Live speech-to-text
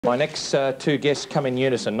My next two guests come in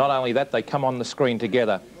unison. Not only that, they come on the screen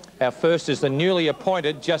together. Our first is the newly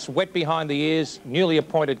appointed, just wet behind the ears, newly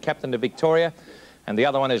appointed captain of Victoria. And the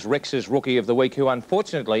other one is Rex's Rookie of the Week, who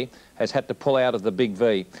unfortunately has had to pull out of the Big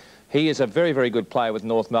V. He is a very, very good player with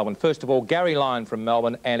North Melbourne. First of all, Garry Lyon from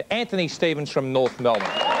Melbourne and Anthony Stevens from North Melbourne.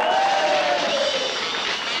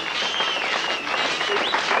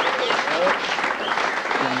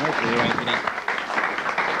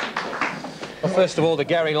 Well, first of all, to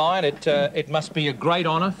Garry Lyon, it must be a great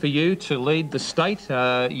honour for you to lead the state.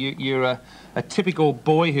 You're a typical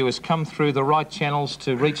boy who has come through the right channels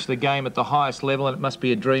to reach the game at the highest level, and it must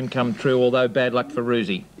be a dream come true, although bad luck for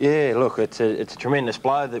Roosie. Yeah, look, it's a tremendous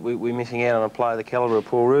blow that we're missing out on a player the calibre of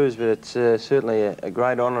Paul Roos, but it's certainly a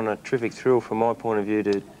great honour and a terrific thrill from my point of view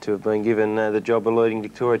to have been given the job of leading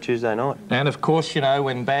Victoria Tuesday night. And of course, you know,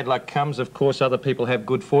 when bad luck comes, of course, other people have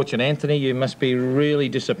good fortune. Anthony, you must be really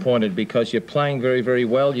disappointed because you're playing very, very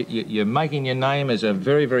well. You're making your name as a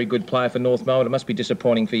very, very good player for North Melbourne. It must be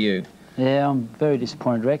disappointing for you. Yeah, I'm very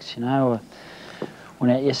disappointed, Rex. You know, I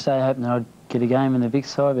went out yesterday hoping that I'd get a game in the Vic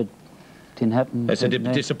side, but it didn't happen. It's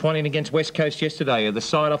disappointing against West Coast yesterday. Are the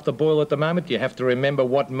side off the boil at the moment? You have to remember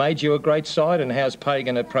what made you a great side, and how's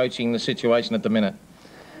Pagan approaching the situation at the minute?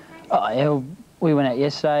 Oh, yeah, we went out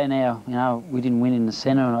yesterday, and we didn't win in the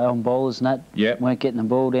centre, and our bowlers and that weren't getting the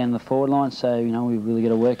ball down the forward line, so, you know, we really got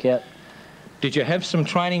to work out. Did you have some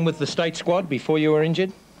training with the state squad before you were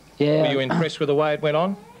injured? Yeah. Were you impressed with the way it went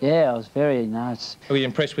on? Yeah, I was very, Were you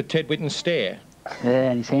impressed with Ted Whitten's stare?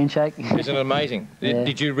 Yeah, and his handshake. Isn't it amazing? Yeah.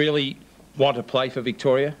 Did you really want to play for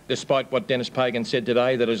Victoria, despite what Dennis Pagan said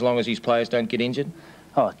today, that as long as his players don't get injured?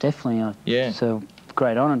 Oh, definitely. Yeah. It's a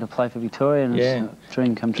great honour to play for Victoria, and it's a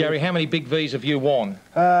dream come true. Gary, how many Big Vs have you worn?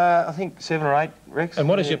 I think 7 or 8, Rex. And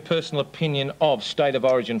what is your personal opinion of State of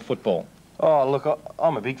Origin football? Oh, look,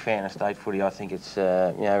 I'm a big fan of state footy. I think it's,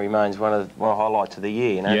 remains one of the highlights of the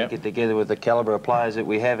year, to get together with the calibre of players that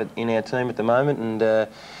we have in our team at the moment, and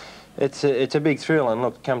it's a big thrill. And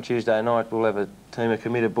look, come Tuesday night, we'll have a team of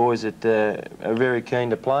committed boys that are very keen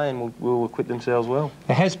to play and will acquit themselves well.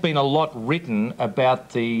 There has been a lot written about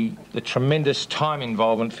the tremendous time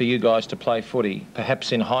involvement for you guys to play footy.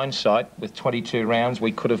 Perhaps in hindsight, with 22 rounds,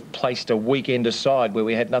 we could have placed a weekend aside where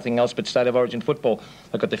we had nothing else but State of Origin football.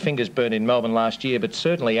 They got their fingers burned in Melbourne last year, but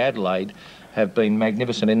certainly Adelaide have been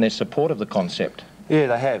magnificent in their support of the concept. Yeah,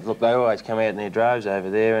 they have. Look, they always come out in their droves over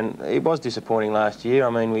there, and it was disappointing last year. I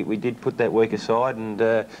mean, we did put that week aside, and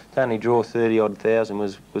to only draw 30-odd thousand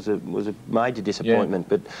was a major disappointment.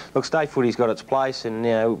 Yeah. But look, state footy's got its place, and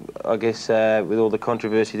I guess with all the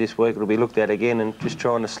controversy this week, it'll be looked at again, and just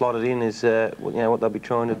trying to slot it in is what they'll be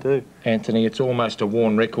trying to do. Anthony, it's almost a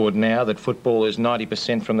worn record now that football is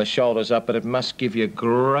 90% from the shoulders up, but it must give you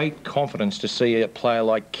great confidence to see a player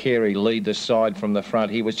like Carey lead the side from the front.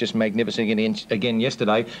 He was just magnificent again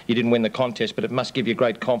yesterday. You didn't win the contest, but it must give you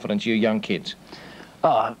great confidence, you young kids.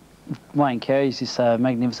 Oh, Wayne Carey's just a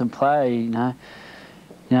magnificent player, you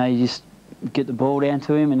just get the ball down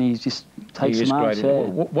to him and he just takes them up. Yeah.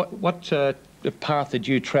 What path did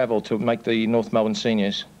you travel to make the North Melbourne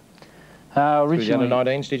seniors? Originally, through the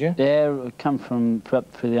under-19s, did you? Yeah, I come from up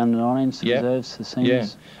through the under-19s, reserves, the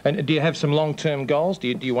seniors. Yeah. And do you have some long-term goals? Do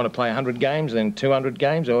you want to play 100 games, then 200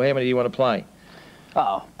 games, or how many do you want to play?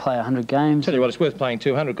 Oh, play 100 games. Tell you what, it's worth playing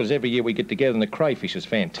 200 because every year we get together and the crayfish is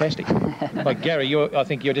fantastic. Like Gary, I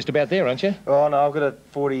think you're just about there, aren't you? Oh, no, I've got a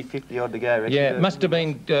 40, 50 odd to go. Richard. Yeah, it must have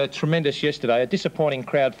been tremendous yesterday. A disappointing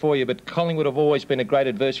crowd for you, but Collingwood have always been a great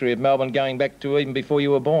adversary of Melbourne going back to even before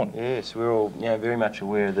you were born. Yes, we're all very much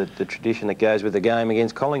aware of the tradition that goes with the game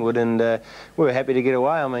against Collingwood, and we were happy to get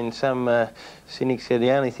away. I mean, some cynics said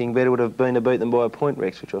the only thing better would have been to beat them by a point,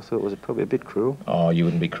 Rex, which I thought was probably a bit cruel. Oh, you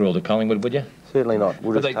wouldn't be cruel to Collingwood, would you? Certainly not.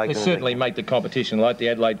 But they certainly make the competition like the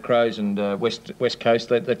Adelaide Crows and West Coast.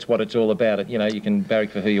 That's what it's all about. You can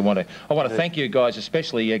barrack for who you want to. I want to thank you guys,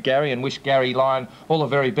 especially Gary, and wish Garry Lyon all the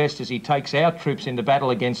very best as he takes our troops into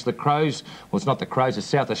battle against the Crows. Well, it's not the Crows, it's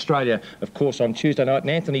South Australia, of course, on Tuesday night. And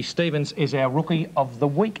Anthony Stevens is our Rookie of the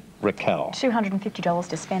Week, Raquel. $250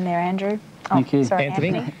 to spend there, Andrew. Thank you. Sorry,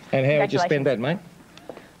 Anthony. And how would you spend that, mate?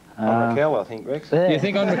 On Raquel, I think, Rex. You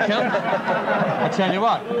think on Raquel? I tell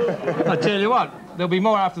you what, there'll be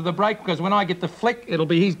more after the break, because when I get the flick, it'll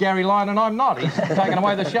be he's Garry Lyon and I'm not. He's taking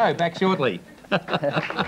away the show. Back shortly.